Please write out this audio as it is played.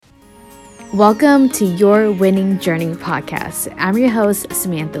Welcome to Your Winning Journey podcast. I'm your host,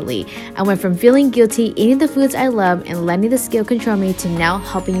 Samantha Lee. I went from feeling guilty eating the foods I love and letting the scale control me to now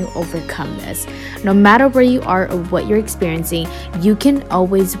helping you overcome this. No matter where you are or what you're experiencing, you can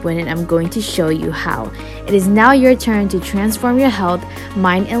always win, and I'm going to show you how. It is now your turn to transform your health,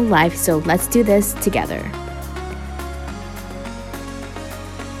 mind, and life, so let's do this together.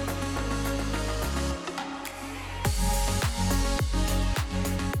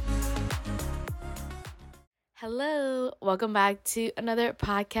 Hello, welcome back to another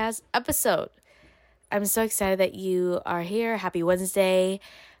podcast episode. I'm so excited that you are here. Happy Wednesday.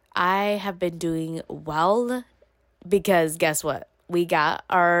 I have been doing well because guess what? We got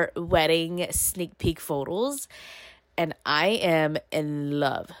our wedding sneak peek photos and I am in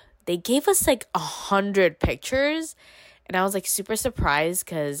love. They gave us like 100 pictures and I was like super surprised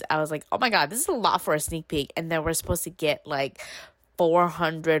because I was like, oh my God, this is a lot for a sneak peek. And then we're supposed to get like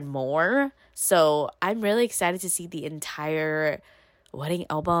 400 more. So I'm really excited to see the entire wedding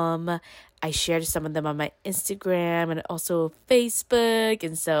album. I shared some of them on my Instagram and also Facebook.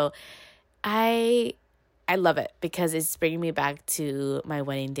 And so I love it because it's bringing me back to my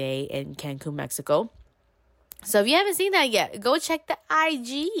wedding day in Cancun, Mexico. So if you haven't seen that yet, go check the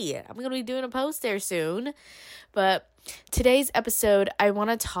IG. I'm going to be doing a post there soon. But today's episode, I want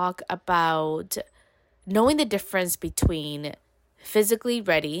to talk about knowing the difference between physically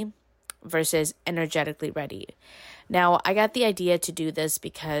ready versus energetically ready. Now, I got the idea to do this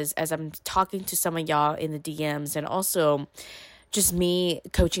because as I'm talking to some of y'all in the DMs and also just me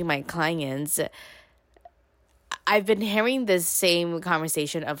coaching my clients, I've been hearing this same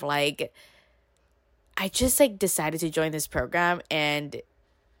conversation of like, I just like decided to join this program and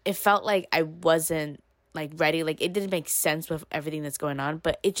it felt like I wasn't like ready. Like it didn't make sense with everything that's going on,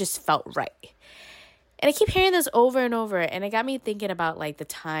 but it just felt right. And I keep hearing this over and over, and it got me thinking about like the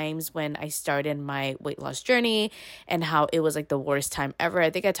times when I started my weight loss journey and how it was like the worst time ever.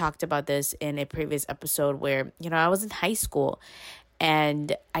 I think I talked about this in a previous episode where, I was in high school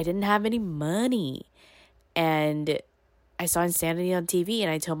and I didn't have any money. And I saw Insanity on TV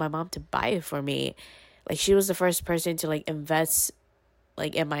and I told my mom to buy it for me. Like she was the first person to like invest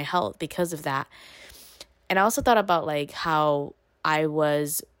like in my health because of that. And I also thought about like how I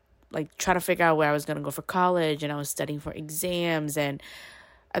was like trying to figure out where I was going to go for college and I was studying for exams. And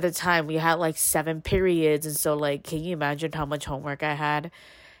at the time we had like 7 periods. And so like, can you imagine how much homework I had?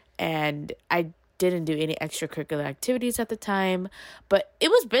 And I didn't do any extracurricular activities at the time, but it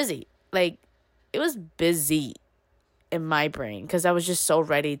was busy. Like it was busy in my brain because I was just so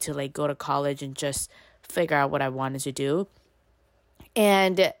ready to like go to college and just figure out what I wanted to do.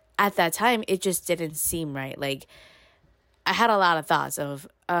 And at that time, it just didn't seem right. Like I had a lot of thoughts of,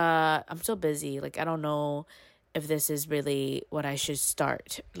 I'm so busy. Like, I don't know if this is really what I should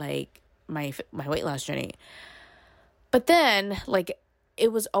start, like my weight loss journey. But then, like,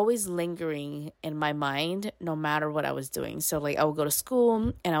 it was always lingering in my mind, no matter what I was doing. So, like, I would go to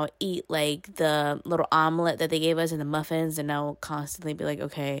school and I would eat, like, the little omelet that they gave us and the muffins. And I would constantly be like,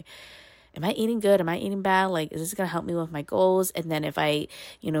 okay, am I eating good? Am I eating bad? Like, is this going to help me with my goals? And then if I,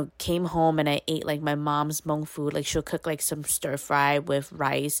 came home and I ate like my mom's Hmong food, like she'll cook like some stir fry with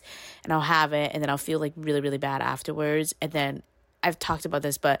rice and I'll have it. And then I'll feel like really, really bad afterwards. And then I've talked about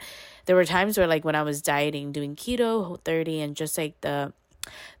this, but there were times where like when I was dieting, doing keto, Whole30 and just like the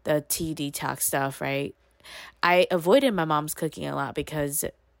tea detox stuff, right? I avoided my mom's cooking a lot because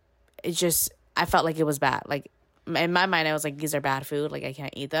I felt like it was bad. Like, in my mind, I was like, these are bad food. Like, I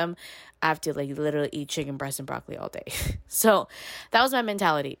can't eat them. I have to, like, literally eat chicken breast and broccoli all day. So that was my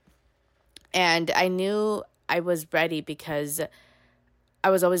mentality. And I knew I was ready because I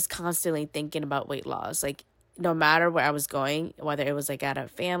was always constantly thinking about weight loss. Like, no matter where I was going, whether it was, like, at a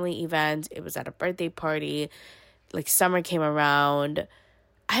family event, it was at a birthday party, like, summer came around,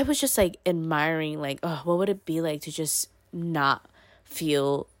 I was just, like, admiring, like, oh, what would it be like to just not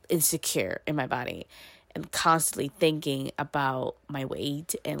feel insecure in my body? And constantly thinking about my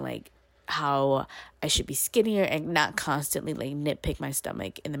weight and like how I should be skinnier and not constantly like nitpick my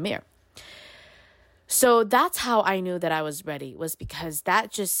stomach in the mirror. So that's how I knew that I was ready, was because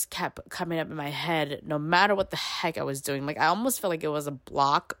that just kept coming up in my head no matter what the heck I was doing. Like I almost felt like it was a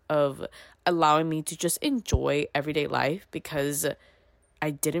block of allowing me to just enjoy everyday life because I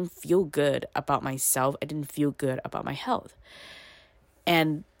didn't feel good about myself. I didn't feel good about my health.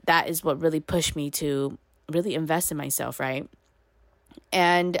 And that is what really pushed me to really invest in myself, right?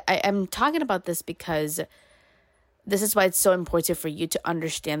 And I'm talking about this because this is why it's so important for you to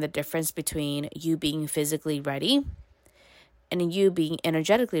understand the difference between you being physically ready and you being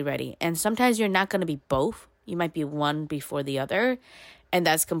energetically ready. And sometimes you're not going to be both. You might be one before the other. And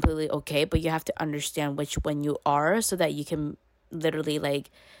that's completely okay, but you have to understand which one you are so that you can literally like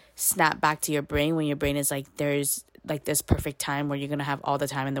snap back to your brain when your brain is like, there's like this perfect time where you're gonna have all the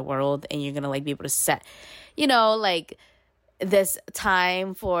time in the world and you're gonna like be able to set, like this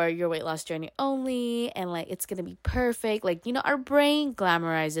time for your weight loss journey only, and like it's gonna be perfect. Like, our brain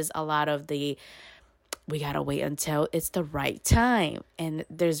glamorizes a lot of the, we gotta wait until it's the right time, and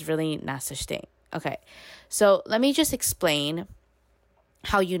there's really not such thing. Okay, so let me just explain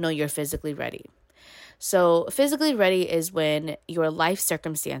how you know you're physically ready. So physically ready is when your life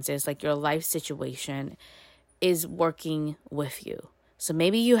circumstances, like your life situation, is working with you. So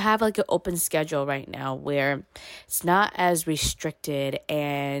maybe you have like an open schedule right now where it's not as restricted,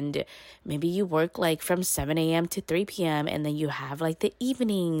 and maybe you work like from 7 a.m. to 3 p.m. and then you have like the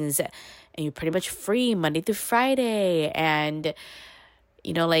evenings and you're pretty much free Monday through Friday, and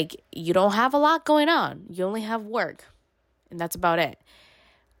like you don't have a lot going on. You only have work and that's about it.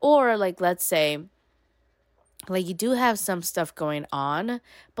 Or like, let's say like you do have some stuff going on,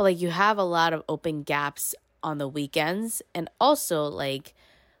 but like you have a lot of open gaps on the weekends, and also like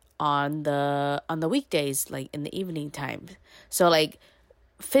on the weekdays, like in the evening time. So like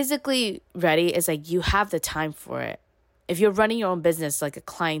physically ready is like you have the time for it. If you're running your own business, like a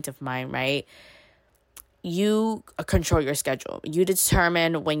client of mine, right? You control your schedule. You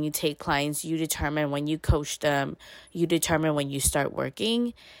determine when you take clients, you determine when you coach them, you determine when you start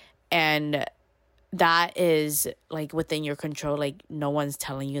working, and that is like within your control. Like no one's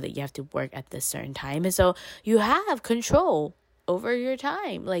telling you that you have to work at this certain time. And so you have control over your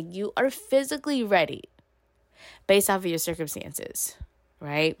time. Like you are physically ready based off of your circumstances,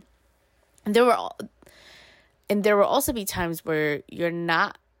 right? And there will also be times where you're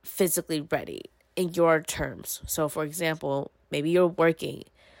not physically ready in your terms. So for example, maybe you're working,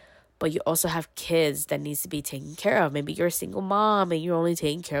 but you also have kids that needs to be taken care of. Maybe you're a single mom and you're only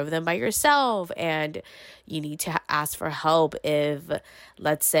taking care of them by yourself, and you need to ask for help if,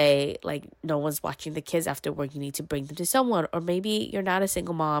 let's say, like no one's watching the kids after work. You need to bring them to someone. Or maybe you're not a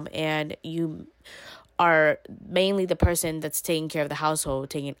single mom and you are mainly the person that's taking care of the household,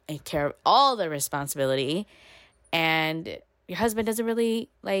 taking care of all the responsibility, and your husband doesn't really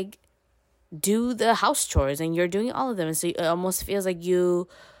like do the house chores and you're doing all of them. And so it almost feels like you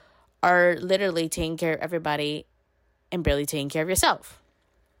are literally taking care of everybody and barely taking care of yourself.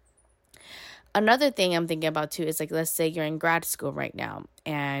 Another thing I'm thinking about too is like, let's say you're in grad school right now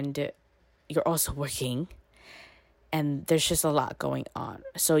and you're also working, and there's just a lot going on.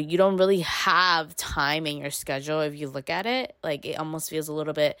 So you don't really have time in your schedule. If you look at it, like it almost feels a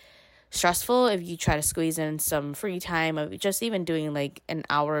little bit stressful if you try to squeeze in some free time of just even doing like an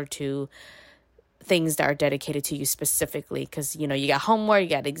hour or two things that are dedicated to you specifically, because you got homework, you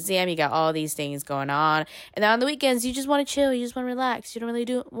got exam, you got all these things going on, and then on the weekends you just want to chill, you just want to relax, you don't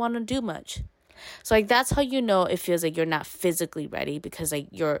really want to do much. So like that's how you know it feels like you're not physically ready, because like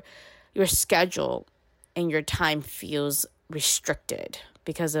your schedule and your time feels restricted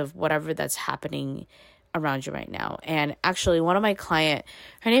because of whatever that's happening around you right now. And actually one of my client,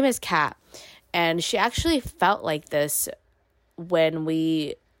 her name is Kat, and she actually felt like this when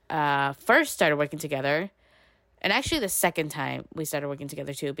we first started working together, and actually the second time we started working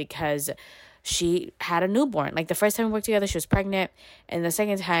together too, because she had a newborn. Like the first time we worked together, she was pregnant, and the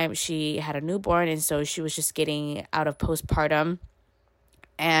second time she had a newborn, and so she was just getting out of postpartum,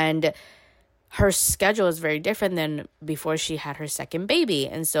 and her schedule is very different than before she had her second baby.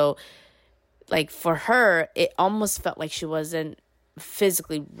 And so like for her, it almost felt like she wasn't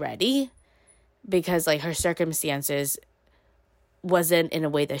physically ready because like her circumstances wasn't in a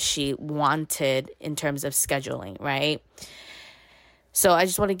way that she wanted in terms of scheduling, right? So I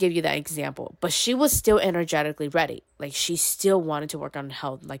just want to give you that example. But she was still energetically ready. Like she still wanted to work on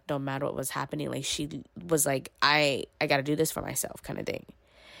health, like no matter what was happening. Like she was like, I got to do this for myself kind of thing.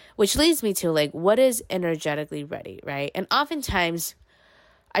 Which leads me to like, what is energetically ready, right? And oftentimes,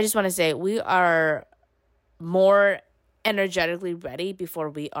 I just want to say we are more energetically ready before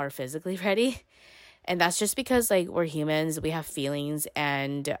we are physically ready. And that's just because like we're humans, we have feelings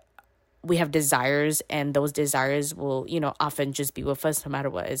and we have desires, and those desires will, often just be with us no matter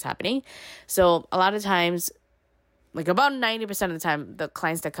what is happening. So a lot of times, like about 90% of the time, the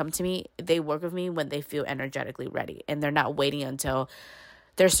clients that come to me, they work with me when they feel energetically ready, and they're not waiting until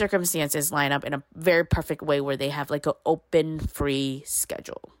their circumstances line up in a very perfect way where they have like an open, free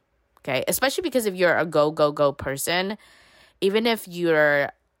schedule. Okay. Especially because if you're a go person, even if you're,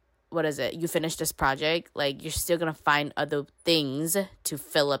 you finish this project, like you're still going to find other things to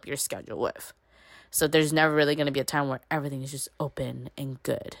fill up your schedule with. So there's never really going to be a time where everything is just open and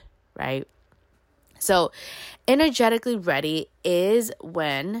good, right? So energetically ready is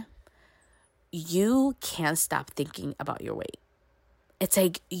when you can't stop thinking about your weight. It's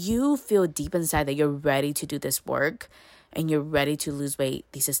like you feel deep inside that you're ready to do this work and you're ready to lose weight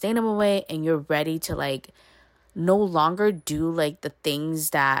the sustainable way, and you're ready to like no longer do like the things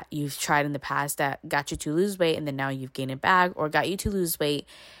that you've tried in the past that got you to lose weight and then now you've gained it back, or got you to lose weight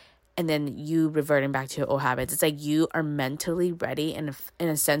and then you reverting back to your old habits. It's like you are mentally ready in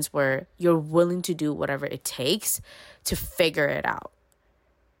a sense where you're willing to do whatever it takes to figure it out.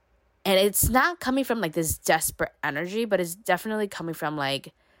 And it's not coming from like this desperate energy, but it's definitely coming from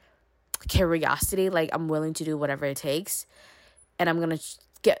like curiosity. Like, I'm willing to do whatever it takes, and I'm going to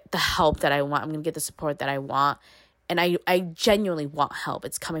get the help that I want. I'm going to get the support that I want. And I genuinely want help.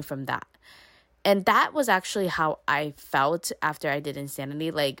 It's coming from that. And that was actually how I felt after I did Insanity.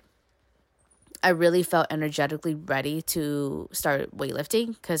 Like, I really felt energetically ready to start weightlifting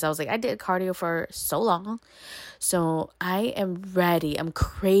because I was like, I did cardio for so long. So I am ready. I'm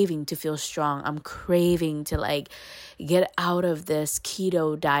craving to feel strong. I'm craving to like get out of this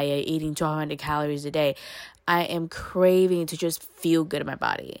keto diet, eating 1,200 calories a day. I am craving to just feel good in my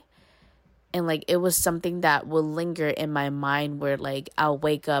body. And like, it was something that will linger in my mind where like I'll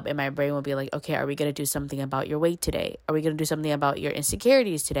wake up and my brain will be like, okay, are we going to do something about your weight today? Are we going to do something about your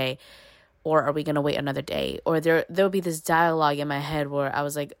insecurities today? Or are we going to wait another day? Or there'll be this dialogue in my head where I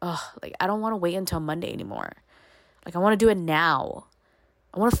was like, oh, like, I don't want to wait until Monday anymore. Like, I want to do it now.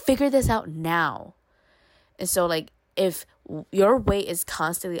 I want to figure this out now. And so, like, if your weight is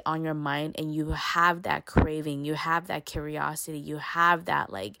constantly on your mind and you have that craving, you have that curiosity, you have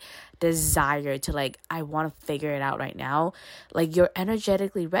that, like, desire to, like, I want to figure it out right now, like, you're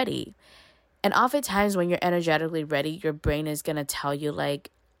energetically ready. And oftentimes when you're energetically ready, your brain is going to tell you, like,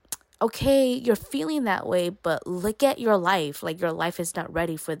 okay, you're feeling that way, but look at your life. Like, your life is not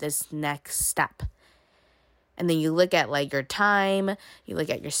ready for this next step. And then you look at like your time, you look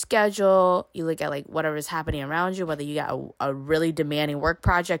at your schedule, you look at like whatever's happening around you, whether you got a really demanding work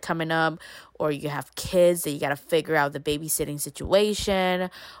project coming up, or you have kids that you got to figure out the babysitting situation,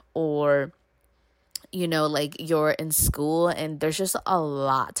 or, you know, like you're in school and there's just a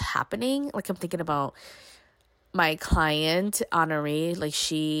lot happening. Like, I'm thinking about my client, Honoree. Like,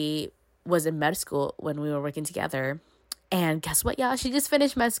 she was in med school when we were working together. And guess what, y'all? She just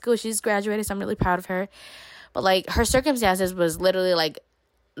finished med school. She's graduated, so I'm really proud of her. But, like, her circumstances was literally, like,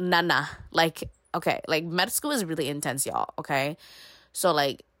 nah. Like, okay, like, med school is really intense, y'all, okay? So,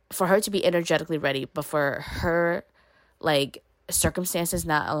 like, for her to be energetically ready, but for her, like, circumstances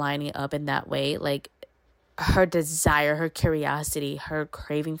not aligning up in that way, like, her desire, her curiosity, her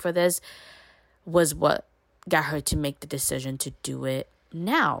craving for this was what got her to make the decision to do it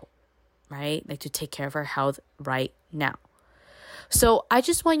now, right? Like, to take care of her health right now. So I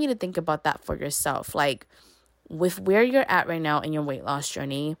just want you to think about that for yourself. Like, with where you're at right now in your weight loss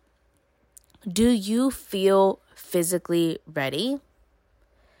journey, do you feel physically ready?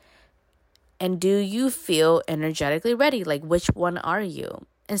 And do you feel energetically ready? Like, which one are you?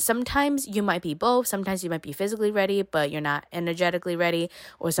 And sometimes you might be both. Sometimes you might be physically ready, but you're not energetically ready.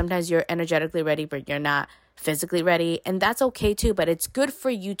 Or sometimes you're energetically ready, but you're not physically ready. And that's okay too. But it's good for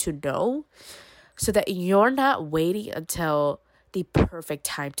you to know so that you're not waiting until the perfect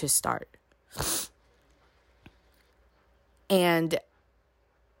time to start. And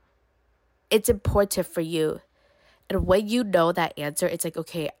it's important for you. And when you know that answer, it's like,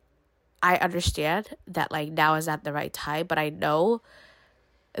 okay, I understand that like now is not the right time, but I know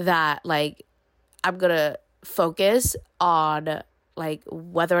that like I'm gonna focus on like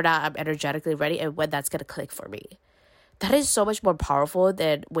whether or not I'm energetically ready and when that's gonna click for me. That is so much more powerful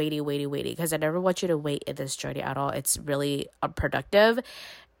than waiting, because I never want you to wait in this journey at all. It's really unproductive,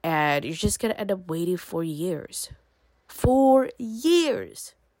 and you're just gonna end up waiting for years. 4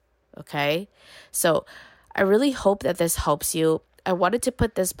 years. Okay? So I really hope that this helps you. I wanted to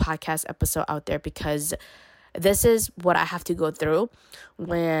put this podcast episode out there because this is what I have to go through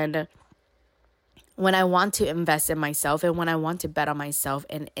when I want to invest in myself and when I want to bet on myself.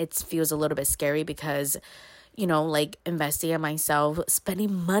 And it feels a little bit scary because, you know, like investing in myself,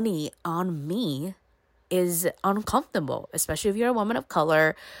 spending money on me is uncomfortable, especially if you're a woman of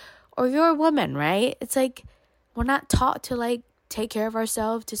color or you're a woman, right? It's like we're not taught to like take care of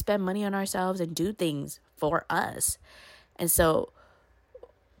ourselves, to spend money on ourselves and do things for us. And so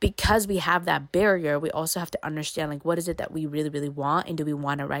because we have that barrier, we also have to understand like what is it that we really, really want, and do we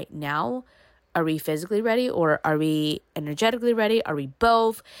want it right now? Are we physically ready, or are we energetically ready? Are we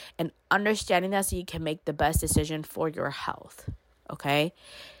both? And understanding that so you can make the best decision for your health. Okay?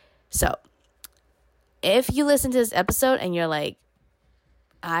 So if you listen to this episode and you're like,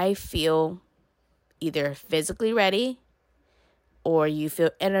 I feel either physically ready or you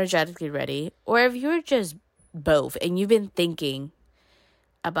feel energetically ready, or if you're just both and you've been thinking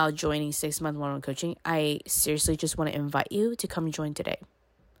about joining 6-month one-on-one coaching, I seriously just want to invite you to come join today.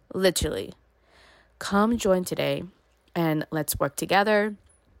 Literally, come join today and let's work together.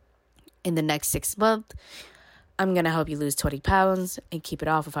 In the next 6 months, I'm going to help you lose 20 pounds and keep it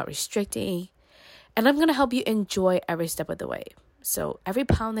off without restricting. And I'm going to help you enjoy every step of the way. So every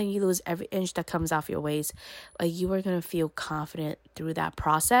pound that you lose, every inch that comes off your waist, like, you are going to feel confident through that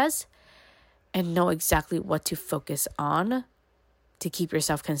process and know exactly what to focus on to keep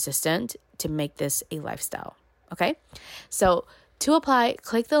yourself consistent, to make this a lifestyle. Okay? So to apply,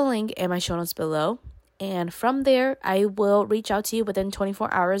 click the link in my show notes below. And from there, I will reach out to you within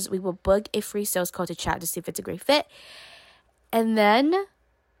 24 hours. We will book a free sales call to chat to see if it's a great fit. And then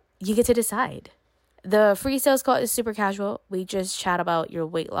you get to decide. The free sales call is super casual. We just chat about your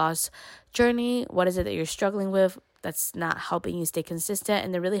weight loss journey. What is it that you're struggling with that's not helping you stay consistent?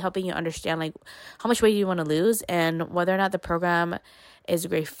 And they're really helping you understand, like, how much weight you want to lose and whether or not the program is a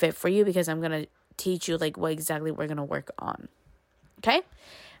great fit for you, because I'm going to teach you, like, what exactly we're going to work on. Okay?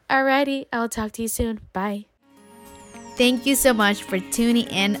 Alrighty, I'll talk to you soon. Bye. Thank you so much for tuning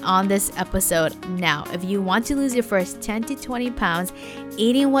in on this episode. Now, if you want to lose your first 10 to 20 pounds,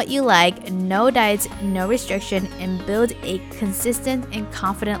 eating what you like, no diets, no restriction, and build a consistent and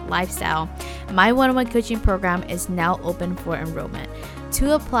confident lifestyle, my one-on-one coaching program is now open for enrollment.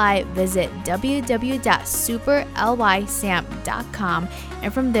 To apply, visit www.superlysam.com,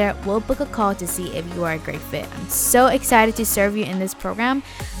 and from there, we'll book a call to see if you are a great fit. I'm so excited to serve you in this program,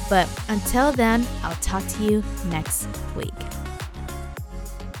 but until then, I'll talk to you next week.